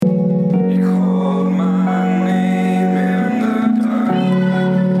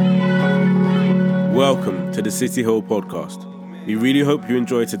to the City Hill podcast. We really hope you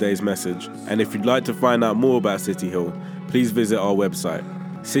enjoyed today's message, and if you'd like to find out more about City Hill, please visit our website,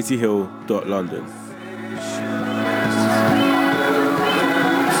 cityhill.london.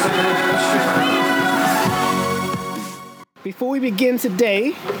 Before we begin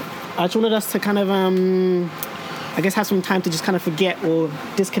today, I just wanted us to kind of, have some time to just kind of forget or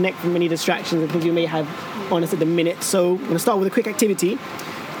disconnect from any distractions and things you may have on us at the minute. So I'm going to start with a quick activity.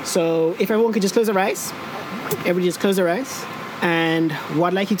 So if everyone could just close their eyes. Everybody just close their eyes. And what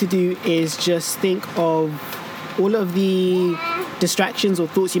I'd like you to do is just think of all of the distractions or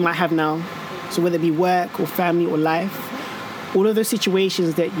thoughts you might have now. So whether it be work or family or life, all of those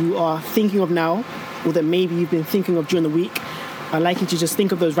situations that you are thinking of now or that maybe you've been thinking of during the week, I'd like you to just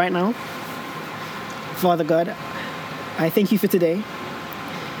think of those right now. Father God, I thank you for today.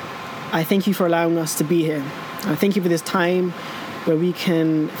 I thank you for allowing us to be here. I thank you for this time where we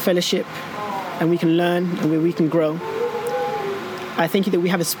can fellowship and we can learn and where we can grow. I thank you that we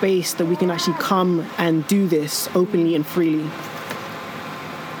have a space that we can actually come and do this openly and freely.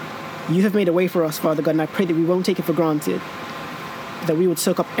 You have made a way for us, Father God, and I pray that we won't take it for granted, that we would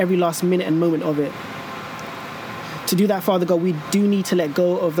soak up every last minute and moment of it. To do that, Father God, we do need to let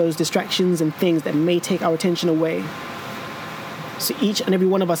go of those distractions and things that may take our attention away. So each and every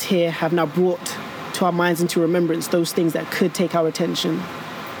one of us here have now brought to our minds into remembrance those things that could take our attention.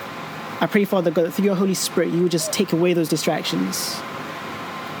 I pray, Father God, that through your Holy Spirit, you would just take away those distractions.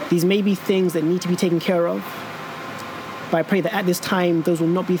 These may be things that need to be taken care of, but I pray that at this time, those will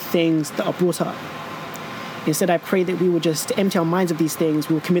not be things that are brought up. Instead, I pray that we will just empty our minds of these things,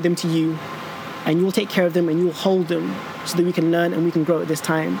 we will commit them to you, and you will take care of them and you will hold them so that we can learn and we can grow at this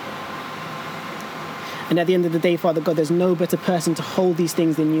time. And at the end of the day, Father God, there's no better person to hold these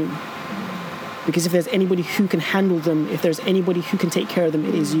things than you. Because if there's anybody who can handle them, if there's anybody who can take care of them,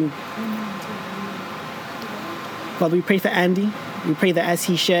 it is you. Father, we pray for Andy. We pray that as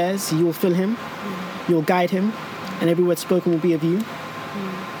he shares, you will fill him, you will guide him, and every word spoken will be of you.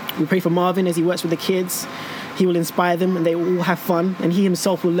 We pray for Marvin as he works with the kids. He will inspire them and they will all have fun, and he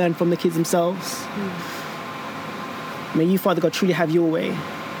himself will learn from the kids themselves. May you, Father God, truly have your way.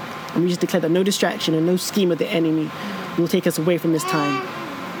 And we just declare that no distraction and no scheme of the enemy will take us away from this time.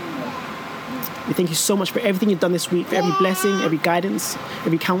 We thank you so much for everything you've done this week, for every blessing, every guidance,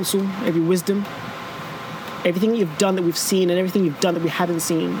 every counsel, every wisdom, everything that you've done that we've seen and everything you've done that we haven't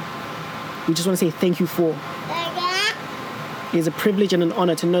seen. We just want to say thank you for. It is a privilege and an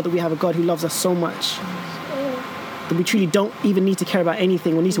honor to know that we have a God who loves us so much that we truly don't even need to care about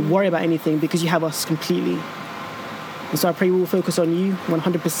anything or need to worry about anything because you have us completely. And so I pray we will focus on you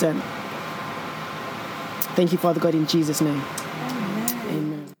 100%. Thank you, Father God, in Jesus' name.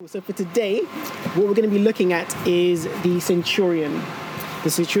 Amen. So for today, what we're going to be looking at is the centurion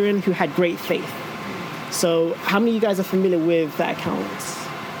who had great faith. So how many of you guys are familiar with that account?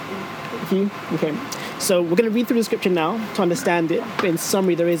 A few? Okay. So we're going to read through the scripture now to understand it. But in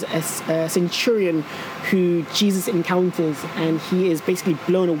summary, there is a centurion who Jesus encounters, and he is basically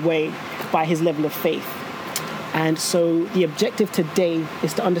blown away by his level of faith. And so the objective today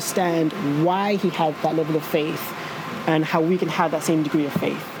is to understand why he had that level of faith and how we can have that same degree of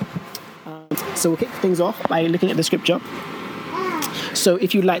faith. So we'll kick things off by looking at the scripture. So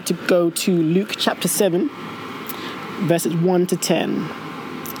if you'd like to go to Luke chapter 7, verses 1 to 10.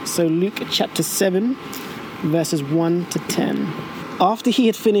 So Luke chapter 7, verses 1 to 10. After he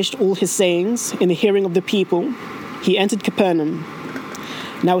had finished all his sayings in the hearing of the people, he entered Capernaum.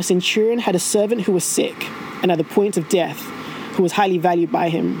 Now a centurion had a servant who was sick and at the point of death, who was highly valued by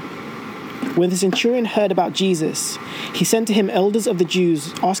him. When the centurion heard about Jesus, he sent to him elders of the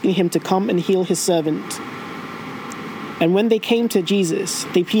Jews, asking him to come and heal his servant. And when they came to Jesus,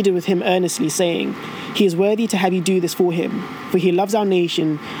 they pleaded with him earnestly, saying, "He is worthy to have you do this for him, for he loves our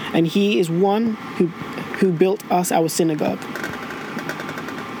nation, and he is one who built us our synagogue."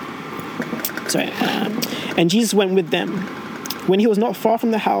 And Jesus went with them. When he was not far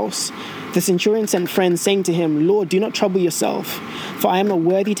from the house, the centurion sent friends, saying to him, "Lord, do not trouble yourself, for I am not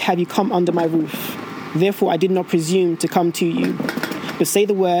worthy to have you come under my roof. Therefore I did not presume to come to you. But say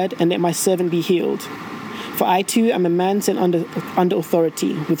the word, and let my servant be healed. For I too am a man sent under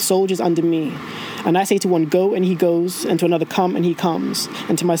authority, with soldiers under me. And I say to one, go, and he goes, and to another, come, and he comes,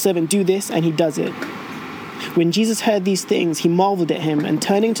 and to my servant, do this, and he does it." When Jesus heard these things, he marveled at him, and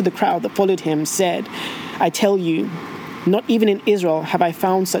turning to the crowd that followed him, said, "I tell you, not even in Israel have I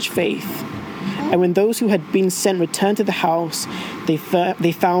found such faith." And when those who had been sent returned to the house, they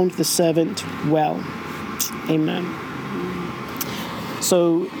found the servant well. Amen.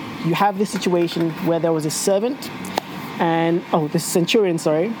 So you have this situation where there was a servant, this centurion,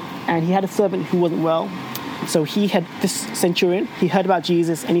 and he had a servant who wasn't well. So this centurion, he heard about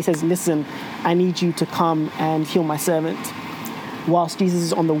Jesus and he says, listen, I need you to come and heal my servant. Whilst Jesus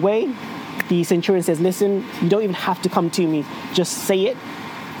is on the way, the centurion says, listen, you don't even have to come to me. Just say it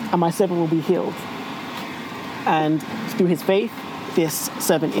and my servant will be healed. And through his faith, this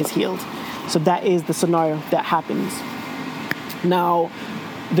servant is healed. So that is the scenario that happens. Now,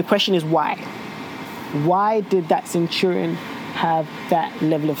 the question is why? Why did that centurion have that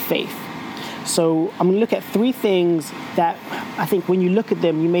level of faith? So I'm going to look at three things that I think when you look at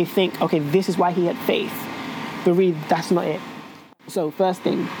them, you may think, okay, this is why he had faith. But really, that's not it. So first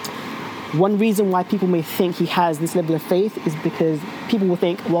thing, one reason why people may think he has this level of faith is because people will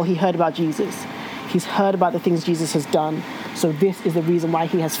think, well, he heard about Jesus. He's heard about the things Jesus has done. So this is the reason why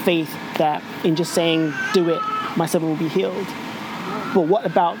he has faith that in just saying, do it, my servant will be healed. But what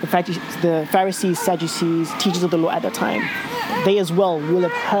about the Pharisees, Sadducees, teachers of the law at that time? They as well will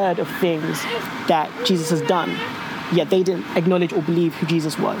have heard of things that Jesus has done, yet they didn't acknowledge or believe who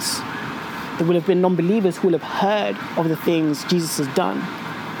Jesus was. There will have been non-believers who will have heard of the things Jesus has done,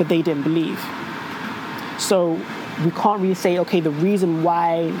 but they didn't believe. So we can't really say, okay, the reason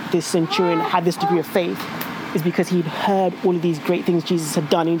why this centurion had this degree of faith is because he'd heard all of these great things Jesus had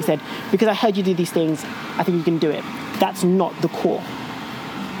done, and he said, because I heard you do these things, I think you can do it. That's not the core.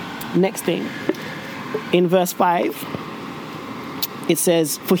 Next thing, in verse 5, it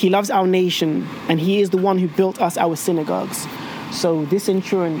says, for he loves our nation, and he is the one who built us our synagogues. So this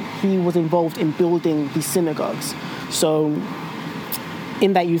centurion, he was involved in building these synagogues. So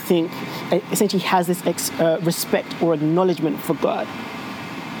in that you think, essentially has this respect or acknowledgement for God.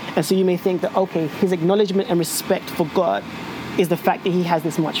 And so you may think that, okay, his acknowledgement and respect for God is the fact that he has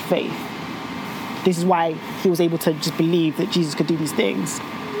this much faith. This is why he was able to just believe that Jesus could do these things.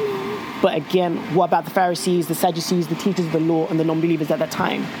 But again, what about the Pharisees, the Sadducees, the teachers of the law, and the non-believers at that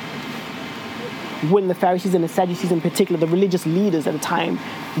time? Wouldn't the Pharisees and the Sadducees in particular, the religious leaders at the time,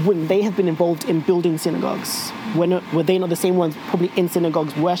 wouldn't they have been involved in building synagogues? Were they not the same ones probably in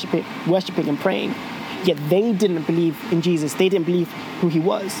synagogues worshiping and praying? Yet they didn't believe in Jesus. They didn't believe who he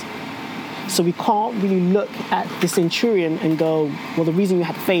was. So we can't really look at the centurion and go, well, the reason you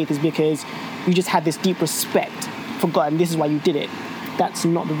had faith is because you just had this deep respect for God and this is why you did it. That's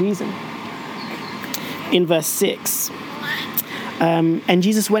not the reason. In verse 6, and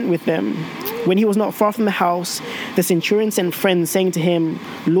Jesus went with them. When he was not far from the house, the centurion sent friends, saying to him,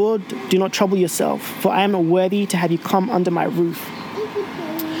 Lord, do not trouble yourself, for I am not worthy to have you come under my roof.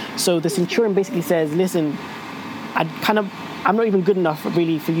 So the centurion basically says, listen, I'm not even good enough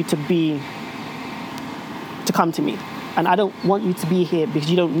really for you to come to me. And I don't want you to be here because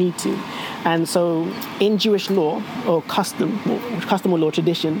you don't need to. And so in Jewish law or custom or law,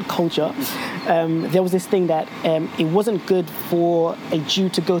 tradition, culture, there was this thing that it wasn't good for a Jew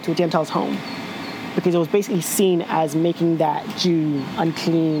to go to a Gentile's home because it was basically seen as making that Jew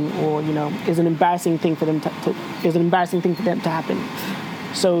unclean, or it was an embarrassing thing for them to happen.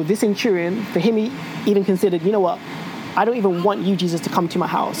 So this centurion, for him, he even considered, you know what? I don't even want you, Jesus, to come to my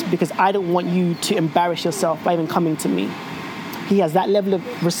house because I don't want you to embarrass yourself by even coming to me. He has that level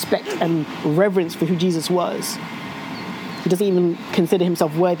of respect and reverence for who Jesus was. He doesn't even consider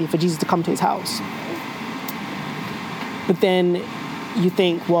himself worthy for Jesus to come to his house. But then you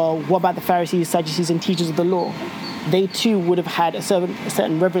think, well, what about the Pharisees, Sadducees, and teachers of the law? They too would have had a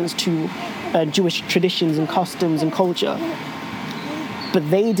certain reverence to Jewish traditions and customs and culture. But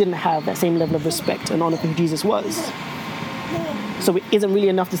they didn't have that same level of respect and honor for who Jesus was. So it isn't really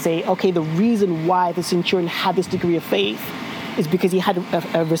enough to say, okay, the reason why the centurion had this degree of faith is because he had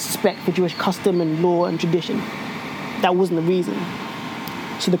a respect for Jewish custom and law and tradition. That wasn't the reason.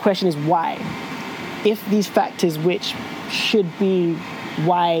 So the question is why? If these factors, which should be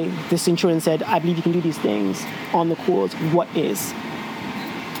why the centurion said, I believe you can do these things, on the cause, what is?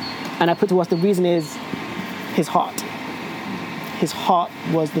 And I put to us, the reason is his heart. His heart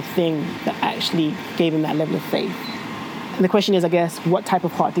was the thing that actually gave him that level of faith. And the question is, I guess, what type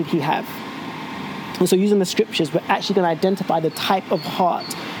of heart did he have? And so using the scriptures, we're actually going to identify the type of heart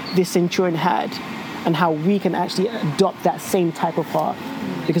this centurion had and how we can actually adopt that same type of heart,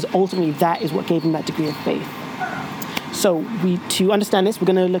 because ultimately that is what gave him that degree of faith. So to understand this, we're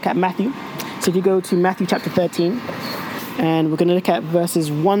going to look at Matthew. So if you go to Matthew chapter 13, and we're going to look at verses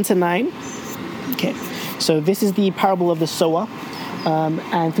 1 to 9. Okay, so this is the parable of the sower.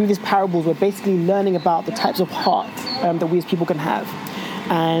 And through these parables, we're basically learning about the types of heart that we as people can have.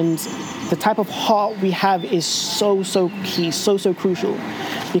 And the type of heart we have is so key, so crucial,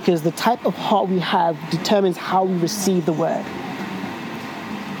 because the type of heart we have determines how we receive the word.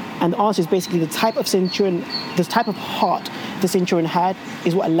 And the answer is basically the type of heart the centurion had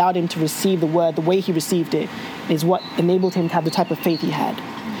is what allowed him to receive the word the way he received it, is what enabled him to have the type of faith he had.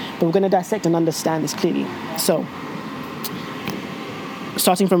 But we're going to dissect and understand this clearly. So,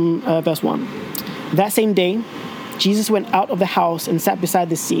 starting from verse 1. That same day, Jesus went out of the house and sat beside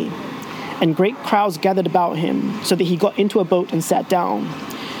the sea, and great crowds gathered about him, so that he got into a boat and sat down.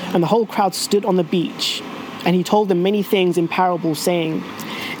 And the whole crowd stood on the beach, and he told them many things in parables, saying,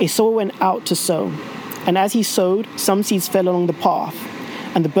 A sower went out to sow, and as he sowed, some seeds fell along the path,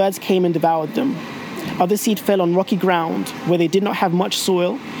 and the birds came and devoured them. Other seed fell on rocky ground, where they did not have much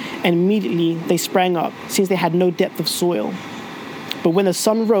soil, and immediately they sprang up, since they had no depth of soil. But when the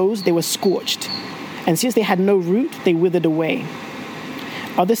sun rose, they were scorched, and since they had no root, they withered away.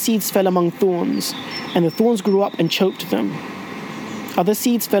 Other seeds fell among thorns, and the thorns grew up and choked them. Other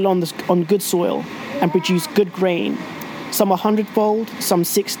seeds fell on good soil, and produced good grain, some 100-fold, some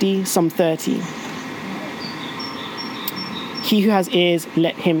 60, some 30. He who has ears,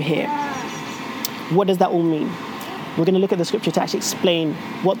 let him hear. What does that all mean? We're going to look at the scripture to actually explain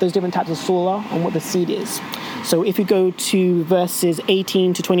what those different types of soil are and what the seed is. So if you go to verses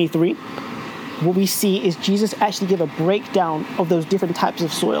 18 to 23, what we see is Jesus actually give a breakdown of those different types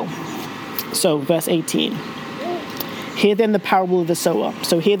of soil. So verse 18. Hear then the parable of the sower.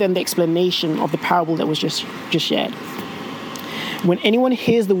 So hear then the explanation of the parable that was just shared. When anyone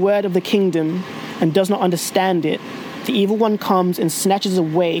hears the word of the kingdom and does not understand it, the evil one comes and snatches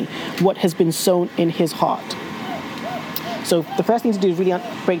away what has been sown in his heart. So the first thing to do is really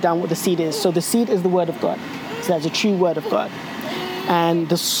break down what the seed is. So the seed is the word of God. So that's a true word of God. And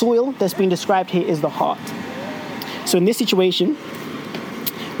the soil that's being described here is the heart. So in this situation,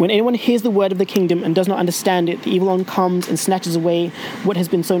 when anyone hears the word of the kingdom and does not understand it, the evil one comes and snatches away what has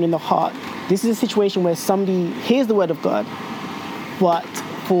been sown in the heart. This is a situation where somebody hears the word of God, but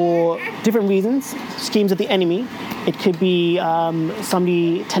for different reasons, schemes of the enemy, it could be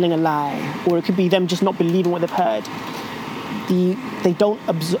somebody telling a lie, or it could be them just not believing what they've heard. They don't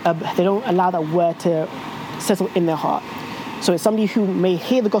allow that word to settle in their heart. So it's somebody who may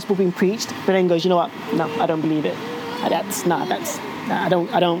hear the gospel being preached, but then goes, you know what? No, I don't believe it. I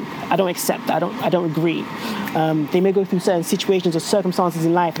don't accept that. I don't agree. They may go through certain situations or circumstances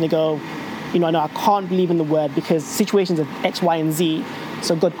in life, and they go, no, I can't believe in the word because situations of X, Y, and Z,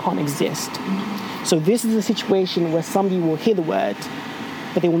 so God can't exist. So this is a situation where somebody will hear the word,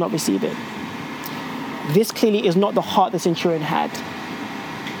 but they will not receive it. This clearly is not the heart the centurion had.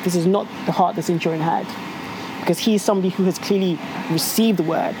 This is not the heart the centurion had, because he is somebody who has clearly received the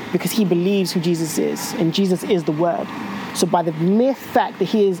word, because he believes who Jesus is, and Jesus is the word. So by the mere fact that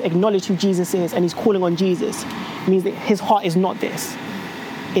he has acknowledged who Jesus is and he's calling on Jesus, means that his heart is not this.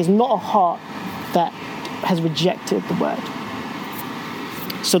 It's not a heart that has rejected the word.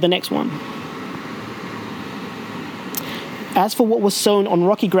 So the next one. As for what was sown on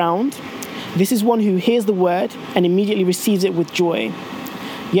rocky ground, this is one who hears the word and immediately receives it with joy.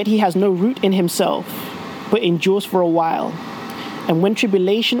 Yet he has no root in himself, but endures for a while. And when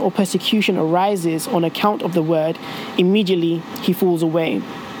tribulation or persecution arises on account of the word, immediately he falls away.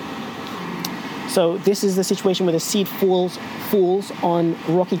 So this is the situation where the seed falls on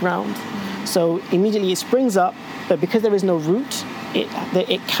rocky ground. So immediately it springs up, but because there is no root,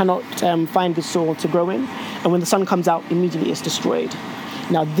 it cannot find the soil to grow in. And when the sun comes out, immediately it's destroyed.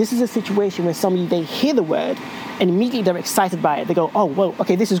 Now, this is a situation where somebody, they hear the word, and immediately they're excited by it. They go, oh, whoa,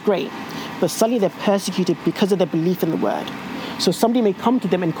 okay, this is great. But suddenly they're persecuted because of their belief in the word. So somebody may come to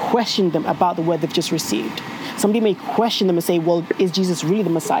them and question them about the word they've just received. Somebody may question them and say, well, is Jesus really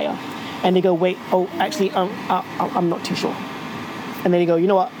the Messiah? And they go, wait, actually, I'm not too sure. And then they go, you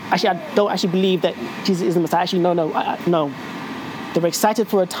know what? Actually, I don't actually believe that Jesus is the Messiah. Actually, no. They're excited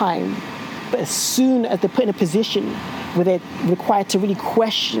for a time, but as soon as they're put in a position where they're required to really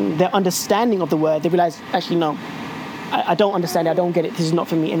question their understanding of the word, they realize, actually, no, I don't understand it, I don't get it, this is not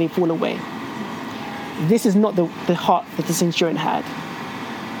for me, and they fall away. This is not the heart that the centurion had.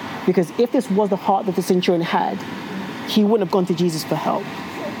 Because if this was the heart that the centurion had, he wouldn't have gone to Jesus for help.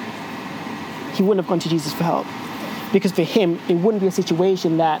 Because for him, it wouldn't be a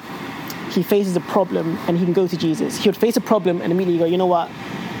situation that he faces a problem and he can go to Jesus. He would face a problem and immediately go, you know what?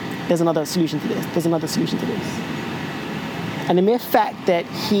 There's another solution to this. And the mere fact that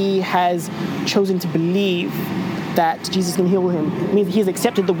he has chosen to believe that Jesus can heal him means he has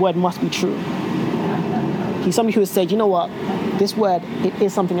accepted the word must be true. He's somebody who has said, you know what? This word, it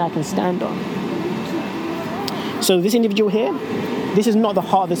is something I can stand on. So this individual here, this is not the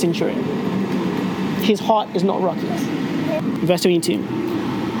heart of the centurion. His heart is not rocky. Verse 22.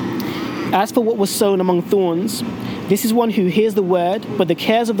 As for what was sown among thorns, This is one who hears the word, but the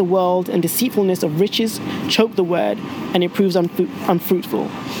cares of the world and deceitfulness of riches choke the word, and it proves unfruitful.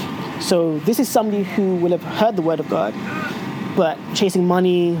 So this is somebody who will have heard the word of God, but chasing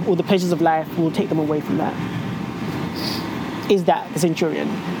money or the pleasures of life will take them away from that. Is that the centurion?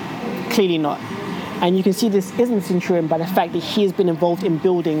 Clearly not. And you can see this isn't the centurion by the fact that he has been involved in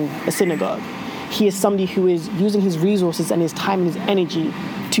building a synagogue. He is somebody who is using his resources and his time and his energy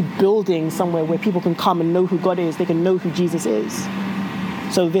to building somewhere where people can come and know who God is. They can know who Jesus is.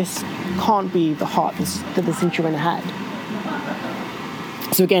 So this can't be the heart that the centurion had.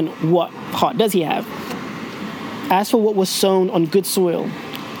 So again, what heart does he have? As for what was sown on good soil,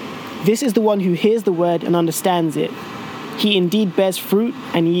 this is the one who hears the word and understands it. He indeed bears fruit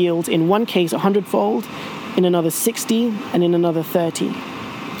and yields, in one case 100-fold, in another 60, and in another 30.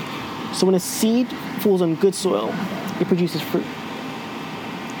 So when a seed falls on good soil, it produces fruit.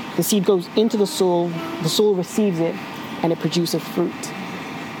 The seed goes into the soil receives it, and it produces fruit.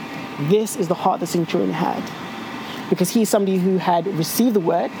 This is the heart the centurion had, because he's somebody who had received the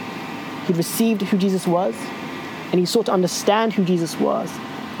word, he'd received who Jesus was, and he sought to understand who Jesus was,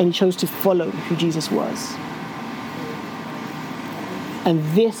 and he chose to follow who Jesus was. And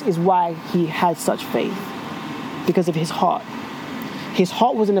this is why he had such faith, because of his heart. His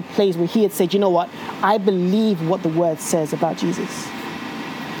heart was in a place where he had said, you know what? I believe what the word says about Jesus.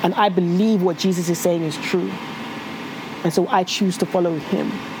 And I believe what Jesus is saying is true. And so I choose to follow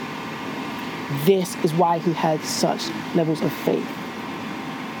him. This is why he had such levels of faith.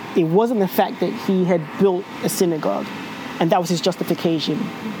 It wasn't the fact that he had built a synagogue and that was his justification.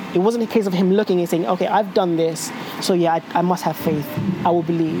 It wasn't a case of him looking and saying, okay, I've done this, so yeah, I must have faith. I will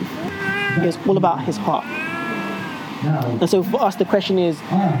believe. It was all about his heart. And so for us, the question is,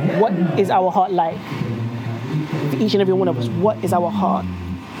 what is our heart like? For each and every one of us, what is our heart?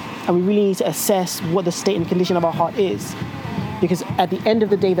 And we really need to assess what the state and condition of our heart is. Because at the end of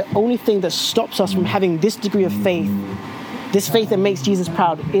the day, the only thing that stops us from having this degree of faith, this faith that makes Jesus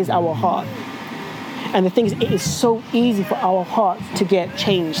proud, is our heart. And the thing is, it is so easy for our hearts to get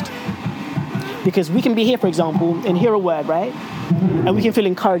changed. Because we can be here, for example, and hear a word, right? And we can feel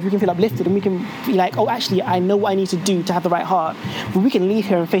encouraged, we can feel uplifted, and we can be like, oh, actually, I know what I need to do to have the right heart. But we can leave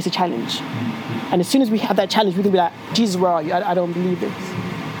here and face a challenge. And as soon as we have that challenge, we can be like, Jesus, where are you? I don't believe this.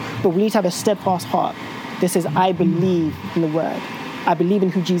 But we need to have a steadfast heart that says, I believe in the word. I believe in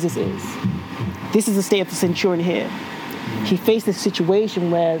who Jesus is. This is the state of the centurion here. He faced this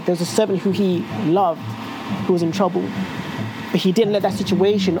situation where there was a servant who he loved, who was in trouble. But he didn't let that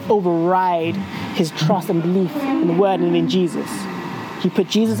situation override his trust and belief in the word and in Jesus. He put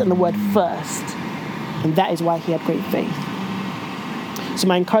Jesus and the word first. And that is why he had great faith. So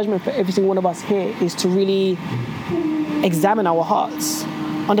my encouragement for every single one of us here is to really examine our hearts.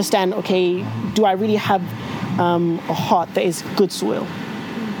 Understand, okay, do I really have a heart that is good soil?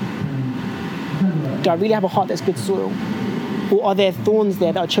 Do I really have a heart that's good soil? Or are there thorns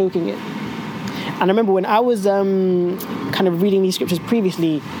there that are choking it? And I remember when I was kind of reading these scriptures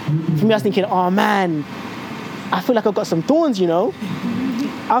previously, for me I was thinking, oh man, I feel like I've got some thorns, you know?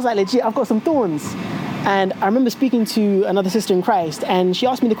 I was like, legit, I've got some thorns. And I remember speaking to another sister in Christ, and she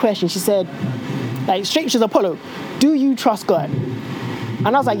asked me the question, she said, like, straight, she says, Apollo, do you trust God? And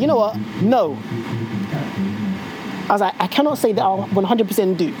I was like, you know what? No. I was like, I cannot say that I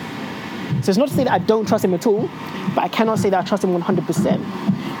 100% do. So it's not to say that I don't trust him at all, but I cannot say that I trust him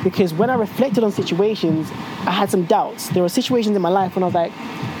 100%. Because when I reflected on situations, I had some doubts. There were situations in my life when I was like,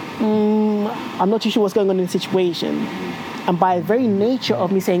 I'm not too sure what's going on in the situation. And by the very nature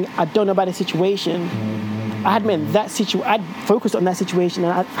of me saying, I don't know about the situation, I had meant that I'd focused on that situation,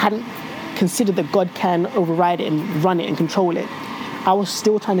 and I hadn't considered that God can override it and run it and control it. I was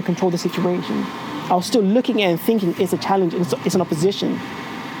still trying to control the situation. I was still looking at it and thinking it's a challenge, it's an opposition.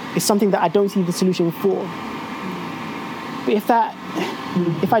 It's something that I don't see the solution for. But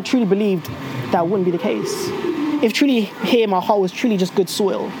if I truly believed, that wouldn't be the case. If truly here my heart was truly just good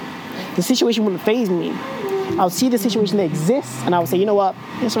soil, the situation wouldn't faze me. I would see the situation that exists and I would say, you know what,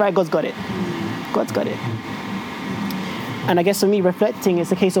 it's all right, God's got it. God's got it. And I guess for me, reflecting,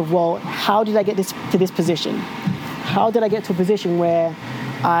 it's a case of, well, how did I get to this position? How did I get to a position where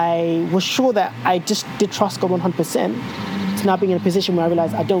I was sure that I just did trust God 100%, to now being in a position where I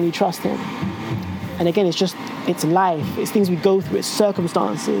realized I don't really trust him? And again, it's life, it's things we go through, it's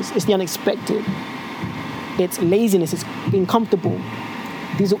circumstances, it's the unexpected, it's laziness, it's being comfortable.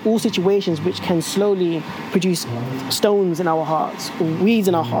 These are all situations which can slowly produce stones in our hearts, or weeds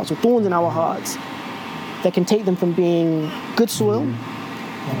in our hearts, or thorns in our hearts, that can take them from being good soil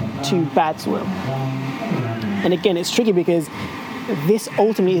to bad soil. And again, it's tricky because this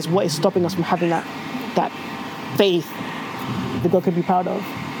ultimately is what is stopping us from having that faith that God could be proud of.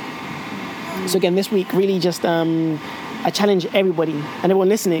 So again, this week, really just I challenge everybody and everyone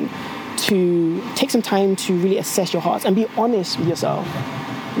listening to take some time to really assess your hearts and be honest with yourself.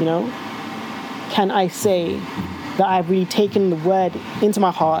 You know, can I say that I've really taken the word into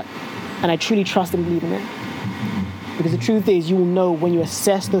my heart and I truly trust and believe in it? Because the truth is, you will know when you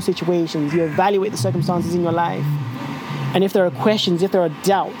assess those situations, you evaluate the circumstances in your life, and if there are questions, if there are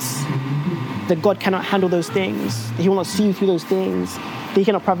doubts, that God cannot handle those things, that He will not see you through those things, that He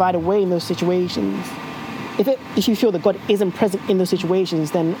cannot provide a way in those situations. If you feel that God isn't present in those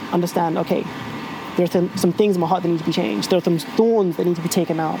situations, then understand, okay, there are some things in my heart that need to be changed. There are some thorns that need to be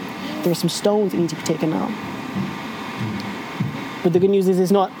taken out. There are some stones that need to be taken out. But the good news is,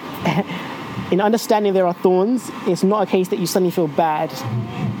 it's not, in understanding there are thorns, it's not a case that you suddenly feel bad.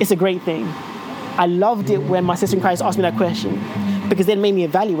 It's a great thing. I loved it when my sister in Christ asked me that question, because then it made me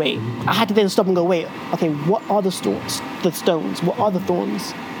evaluate. I had to then stop and go, wait, okay, what are the stones? What are the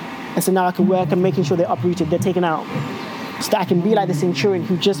thorns? And so now I can work on making sure they're uprooted, they're taken out, so that I can be like the centurion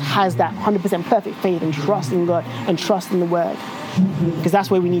who just has that 100% perfect faith and trust in God and trust in the Word, because that's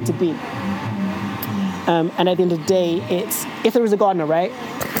where we need to be. And at the end of the day, it's, if there is a gardener, right,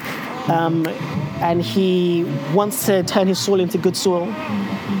 and he wants to turn his soil into good soil,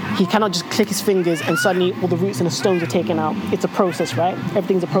 he cannot just click his fingers and suddenly all the roots and the stones are taken out. It's a process, right?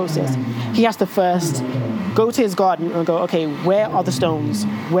 Everything's a process. He has to first go to his garden and go, okay, where are the stones?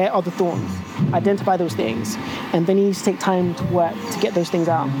 Where are the thorns? Identify those things. And then he needs to take time to work to get those things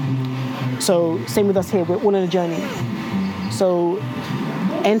out. So same with us here, we're all on a journey. So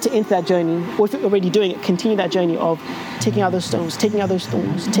enter into that journey, or if you're already doing it, continue that journey of taking out those stones, taking out those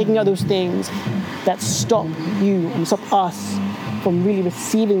thorns, taking out those things that stop you and stop us from really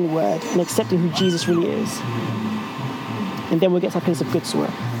receiving the word and accepting who Jesus really is. And then we'll get to a place of good soil.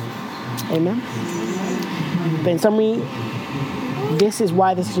 Amen? But in summary, this is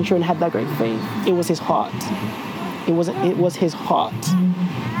why the centurion had that great faith. It was his heart. It was his heart.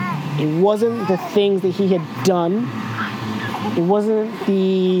 It wasn't the things that he had done. It wasn't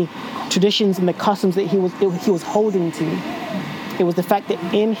the traditions and the customs that he was holding to. It was the fact that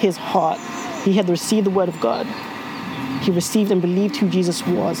in his heart, he had received the word of God. He received and believed who Jesus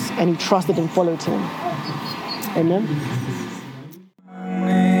was, and he trusted and followed him. Amen?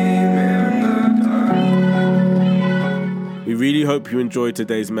 We really hope you enjoyed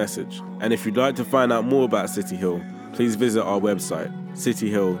today's message. And if you'd like to find out more about City Hill, please visit our website,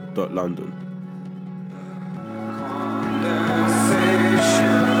 cityhill.london.